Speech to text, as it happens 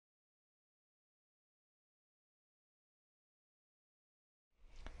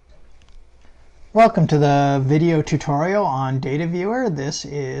Welcome to the video tutorial on Data Viewer. This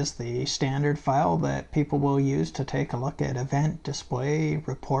is the standard file that people will use to take a look at event, display,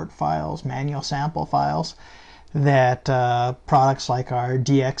 report files, manual sample files that products like our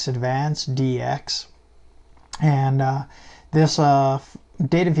DXAdvanced, DX, and this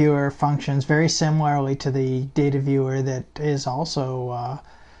Data Viewer functions very similarly to the Data Viewer that is also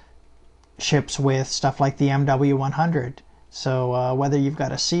ships with stuff like the MW100. So whether you've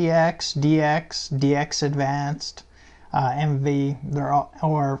got a CX, DX, DXAdvanced, MV,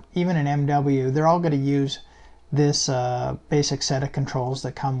 or even an MW, they're all going to use this basic set of controls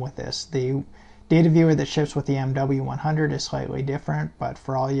that come with this. The data viewer that ships with the MW100 is slightly different, but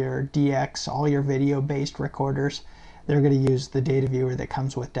for all your DX, all your video-based recorders, they're going to use the data viewer that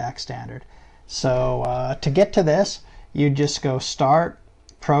comes with DAQStandard. So to get to this, you just go Start,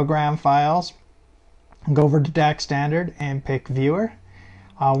 Program Files, go over to DAQStandard and pick Viewer.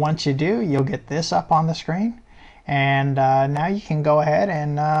 Once you do, you'll get this up on the screen, and now you can go ahead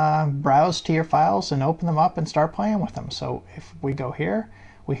and browse to your files and open them up and start playing with them. So if we go here,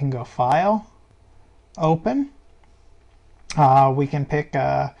 we can go File, Open. We can pick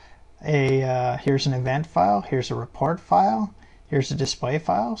here's an event file, here's a report file, here's a display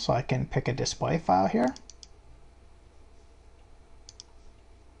file, so I can pick a display file here.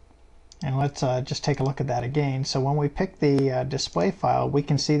 And let's just take a look at that again. So when we pick the display file, we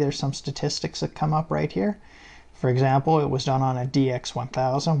can see there's some statistics that come up right here. For example, it was done on a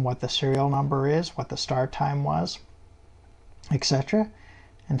DX1000, what the serial number is, what the start time was, etc.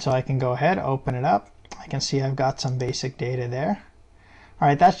 And so I can go ahead, open it up. I can see I've got some basic data there. All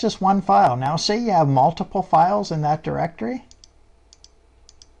right, that's just one file. Now say you have multiple files in that directory.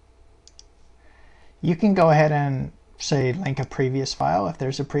 You can go ahead and say link a previous file if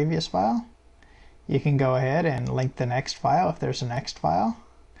there's a previous file. You can go ahead and link the next file if there's a next file.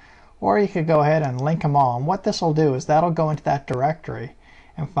 Or you could go ahead and link them all. And what this will do is that'll go into that directory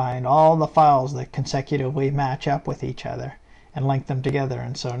and find all the files that consecutively match up with each other and link them together.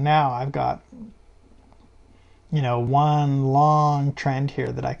 And so now I've got, you know, one long trend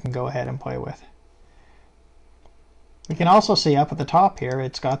here that I can go ahead and play with. We can also see up at the top here,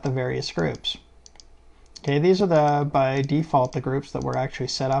 it's got the various groups. Okay, these are by default the groups that were actually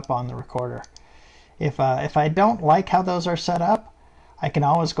set up on the recorder. If I don't like how those are set up, I can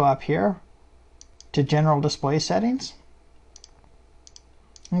always go up here to General Display Settings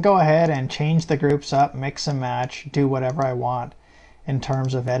and go ahead and change the groups up, mix and match, do whatever I want in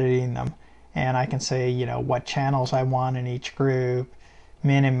terms of editing them. And I can say, you know, what channels I want in each group,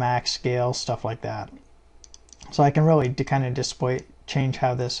 min and max scale, stuff like that. So I can really kind of change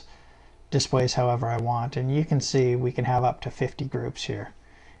how this displays however I want, and you can see we can have up to 50 groups here,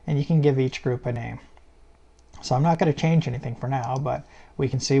 and you can give each group a name. So I'm not going to change anything for now, but we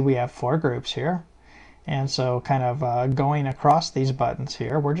can see we have 4 groups here, and so kind of going across these buttons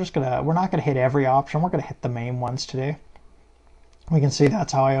here, we're not going to hit every option, we're going to hit the main ones today. We can see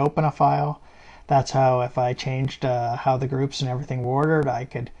that's how I open a file. That's how, if I changed how the groups and everything were ordered, I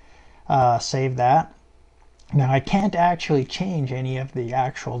could save that. Now I can't actually change any of the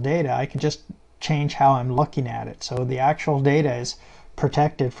actual data. I can just change how I'm looking at it. So the actual data is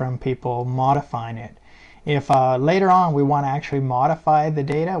protected from people modifying it. If later on we want to actually modify the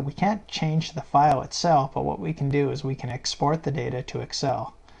data, we can't change the file itself, but what we can do is we can export the data to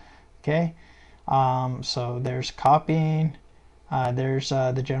Excel. Okay, so there's copying. There's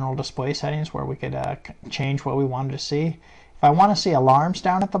the general display settings where we could change what we wanted to see. If I want to see alarms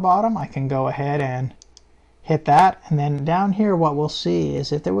down at the bottom, I can go ahead and hit that, and then down here what we'll see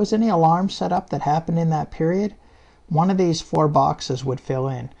is if there was any alarm set up that happened in that period, one of these 4 boxes would fill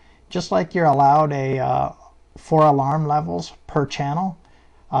in. Just like you're allowed 4 alarm levels per channel,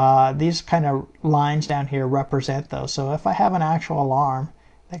 these kind of lines down here represent those. So if I have an actual alarm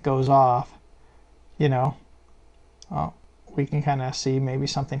that goes off, you know, we can kind of see maybe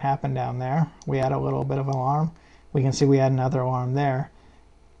something happened down there. We had a little bit of alarm. We can see we had another alarm there.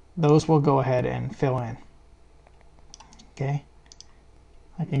 Those will go ahead and fill in. Okay,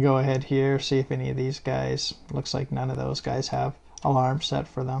 I can go ahead here, see if any of these guys, looks like none of those guys have alarms set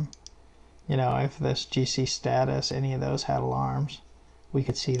for them. You know, if this GC status, any of those had alarms, we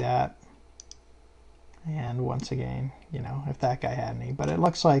could see that. And once again, you know, if that guy had any, but it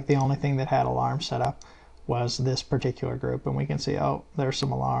looks like the only thing that had alarm set up was this particular group, and we can see, oh, there's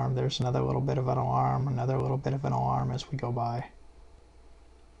some alarm, there's another little bit of an alarm, another little bit of an alarm as we go by.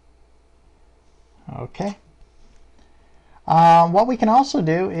 Okay. What we can also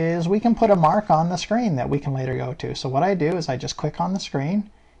do is we can put a mark on the screen that we can later go to. So what I do is I just click on the screen,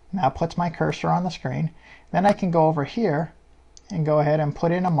 and that puts my cursor on the screen. Then I can go over here and go ahead and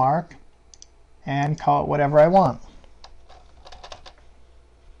put in a mark and call it whatever I want.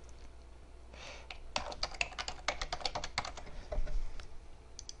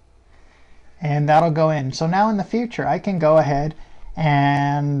 And that'll go in. So now in the future, I can go ahead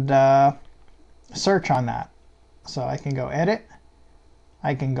and search on that. So I can go edit.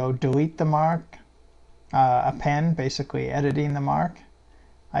 I can go delete the mark, append, basically editing the mark.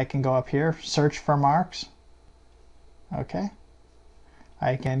 I can go up here, search for marks. Okay.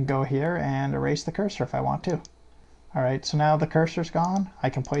 I can go here and erase the cursor if I want to. All right, so now the cursor's gone. I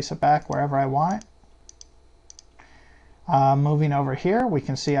can place it back wherever I want it. Moving over here, we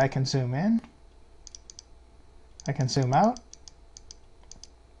can see I can zoom in. I can zoom out.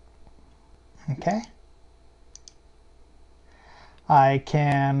 Okay. I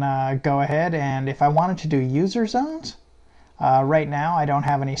can go ahead and if I wanted to do user zones, right now I don't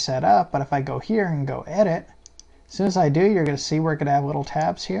have any set up, but if I go here and go edit, as soon as I do, you're going to see we're going to have little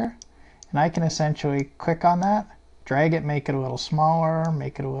tabs here. And I can essentially click on that, drag it, make it a little smaller,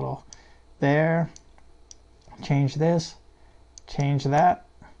 make it a little there, change this, change that.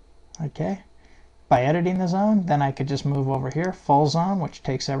 Okay. By editing the zone, then I could just move over here, full zone, which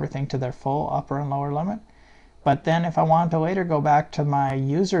takes everything to their full upper and lower limit. But then if I wanted to later go back to my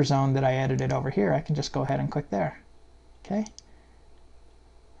user zone that I edited over here, I can just go ahead and click there. Okay.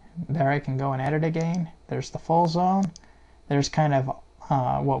 There I can go and edit again. There's the full zone. There's kind of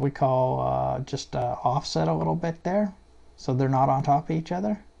what we call just offset a little bit there, so they're not on top of each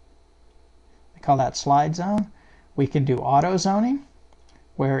other. I call that slide zone. We can do auto zoning,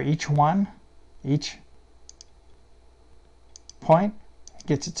 where each point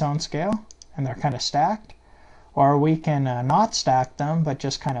gets its own scale and they're kind of stacked. Or we can not stack them, but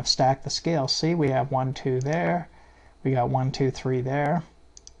just kind of stack the scale. See, we have 1, 2 there. We got 1, 2, 3 there.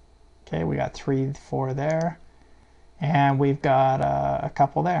 Okay, we got 3, 4 there. And we've got a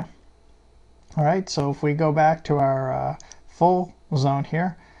couple there. All right, so if we go back to our full zone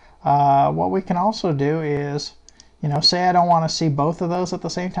here, what we can also do is, you know, say I don't want to see both of those at the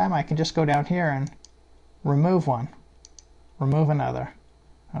same time, I can just go down here and remove one, remove another.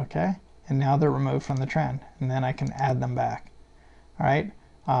 Okay, and now they're removed from the trend, and then I can add them back. All right,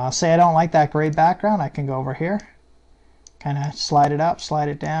 say I don't like that gray background, I can go over here, kind of slide it up, slide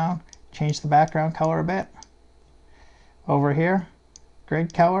it down, change the background color a bit. Over here,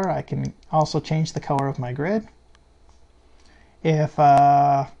 grid color, I can also change the color of my grid. If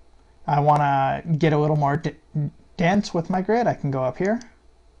I want to get a little more dense with my grid, I can go up here.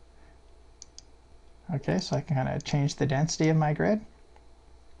 Okay, so I can kind of change the density of my grid.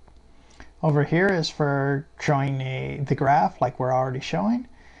 Over here is for showing the graph like we're already showing.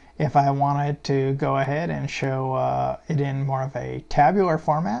 If I wanted to go ahead and show it in more of a tabular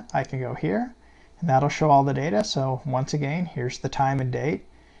format, I can go here and that'll show all the data. So once again, here's the time and date.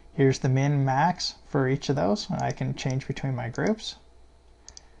 Here's the min max for each of those. I can change between my groups.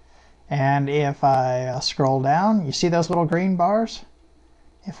 And if I scroll down, you see those little green bars?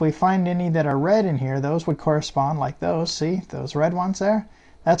 If we find any that are red in here, those would correspond like those. See those red ones there?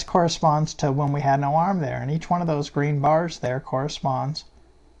 That corresponds to when we had no arm there. And each one of those green bars there corresponds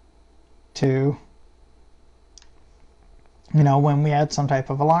to, you know, when we had some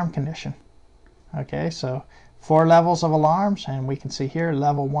type of alarm condition. Okay, so 4 levels of alarms, and we can see here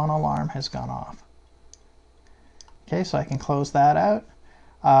level 1 alarm has gone off. Okay, so I can close that out.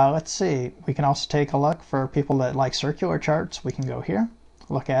 Let's see, we can also take a look for people that like circular charts. We can go here,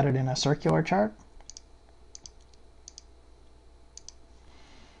 look at it in a circular chart.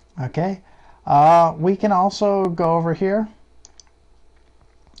 Okay, we can also go over here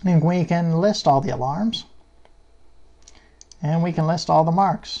and we can list all the alarms. And we can list all the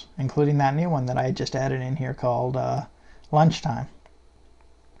marks, including that new one that I just added in here called lunchtime.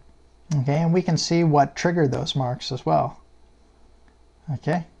 Okay, and we can see what triggered those marks as well.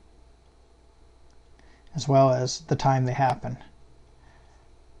 Okay, as well as the time they happen.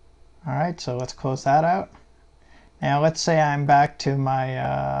 All right, so let's close that out. Now let's say I'm back to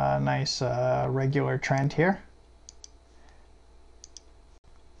my nice regular trend here.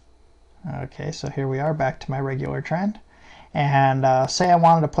 Okay, so here we are back to my regular trend. And say I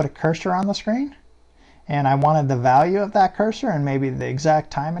wanted to put a cursor on the screen and I wanted the value of that cursor and maybe the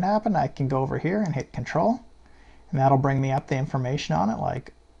exact time it happened, I can go over here and hit Control, and that'll bring me up the information on it,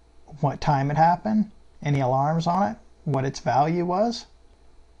 like what time it happened, any alarms on it, what its value was.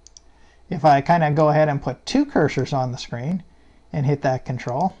 If I kind of go ahead and put 2 cursors on the screen and hit that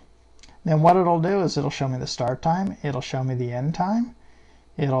Control, then what it'll do is it'll show me the start time, it'll show me the end time,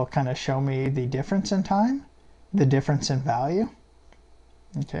 it'll kind of show me the difference in time, the difference in value.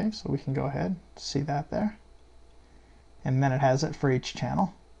 Okay, so we can go ahead and see that there. And then it has it for each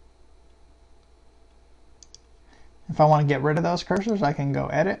channel. If I want to get rid of those cursors, I can go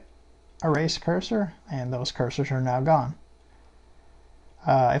Edit, Erase Cursor, and those cursors are now gone.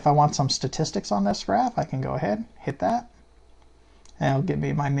 If I want some statistics on this graph, I can go ahead, hit that, and it'll give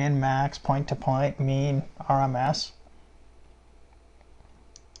me my min, max, point to point, mean, RMS.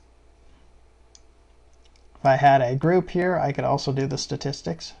 If I had a group here, I could also do the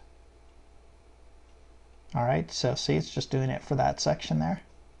statistics. All right, so see, it's just doing it for that section there.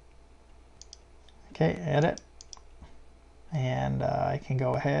 Okay, edit. And I can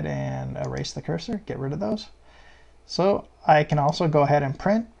go ahead and erase the cursor, get rid of those. So I can also go ahead and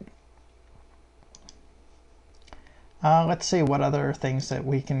print. Let's see what other things that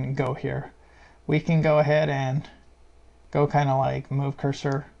we can go here. We can go ahead and go kind of like move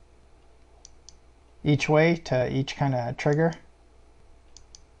cursor each way to each kind of trigger,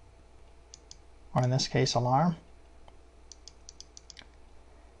 or in this case alarm.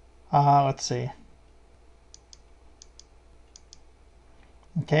 Let's see.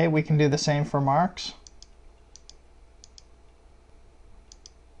 Okay, we can do the same for marks.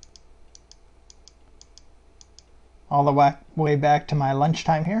 All the way back to my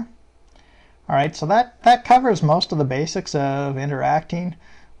lunchtime here. All right, so that covers most of the basics of interacting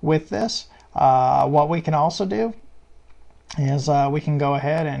with this. What we can also do is we can go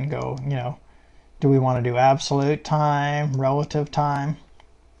ahead and go, do we want to do absolute time, relative time?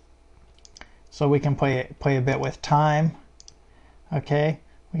 So we can play a bit with time. Okay,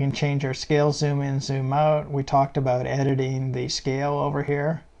 we can change our scale, zoom in, zoom out. We talked about editing the scale over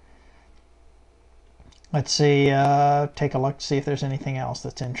here. Let's see, take a look to see if there's anything else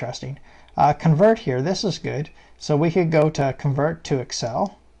that's interesting. Convert here, this is good. So we could go to convert to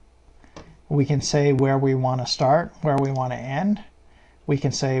Excel. We can say where we want to start, where we want to end. We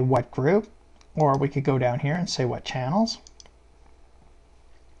can say what group, or we could go down here and say what channels.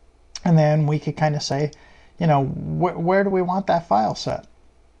 And then we could kind of say, where do we want that file set?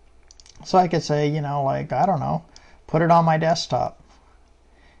 So I could say, like, I don't know, put it on my desktop.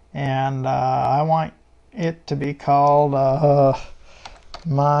 And I want it to be called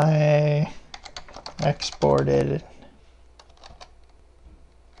my exported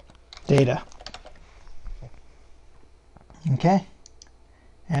data. Okay,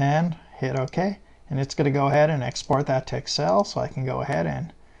 and hit OK, and it's going to go ahead and export that to Excel. So I can go ahead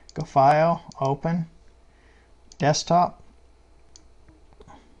and go File, Open, Desktop,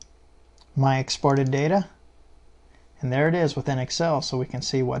 my exported data, and there it is within Excel. So we can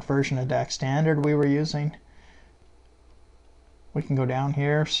see what version of DAQStandard we were using. We can go down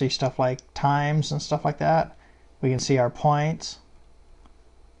here, see stuff like times and stuff like that. We can see our points,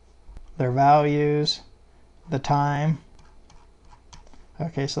 their values, the time.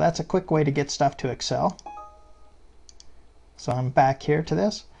 Okay, so that's a quick way to get stuff to Excel. So I'm back here to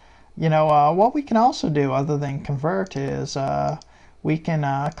this. What we can also do other than convert is we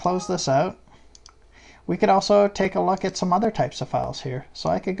can close this out. We could also take a look at some other types of files here. So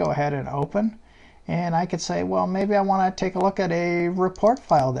I could go ahead and open, and I could say, well, maybe I want to take a look at a report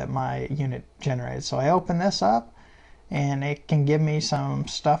file that my unit generated. So I open this up, and it can give me some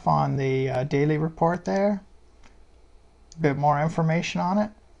stuff on the daily report there, a bit more information on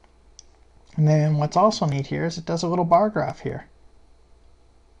it. And then what's also neat here is it does a little bar graph here.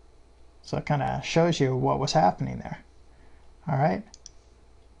 So it kind of shows you what was happening there. All right.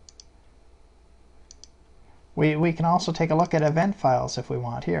 We can also take a look at event files if we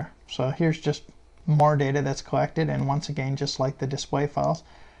want here. So here's just more data that's collected, and once again, just like the display files,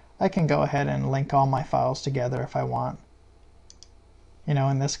 I can go ahead and link all my files together if I want.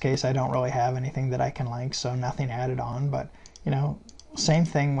 In this case, I don't really have anything that I can link, so nothing added on, but same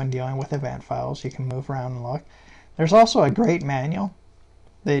thing when dealing with event files. You can move around and look. There's also a great manual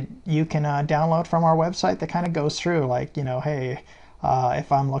that you can download from our website that kind of goes through, like, hey,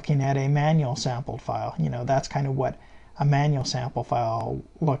 if I'm looking at a manual sampled file, that's kind of what a manual sample file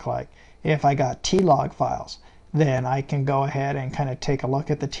look like. If I got T-log files, then I can go ahead and kind of take a look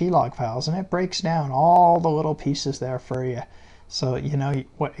at the T-log files, and it breaks down all the little pieces there for you. So you know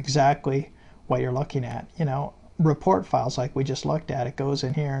exactly what you're looking at. Report files like we just looked at, it goes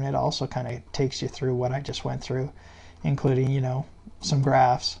in here and it also kind of takes you through what I just went through, including, some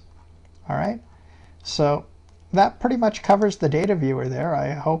graphs. All right. So that pretty much covers the data viewer there.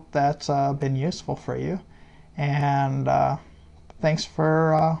 I hope that's been useful for you. And thanks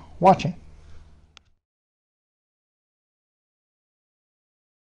for watching.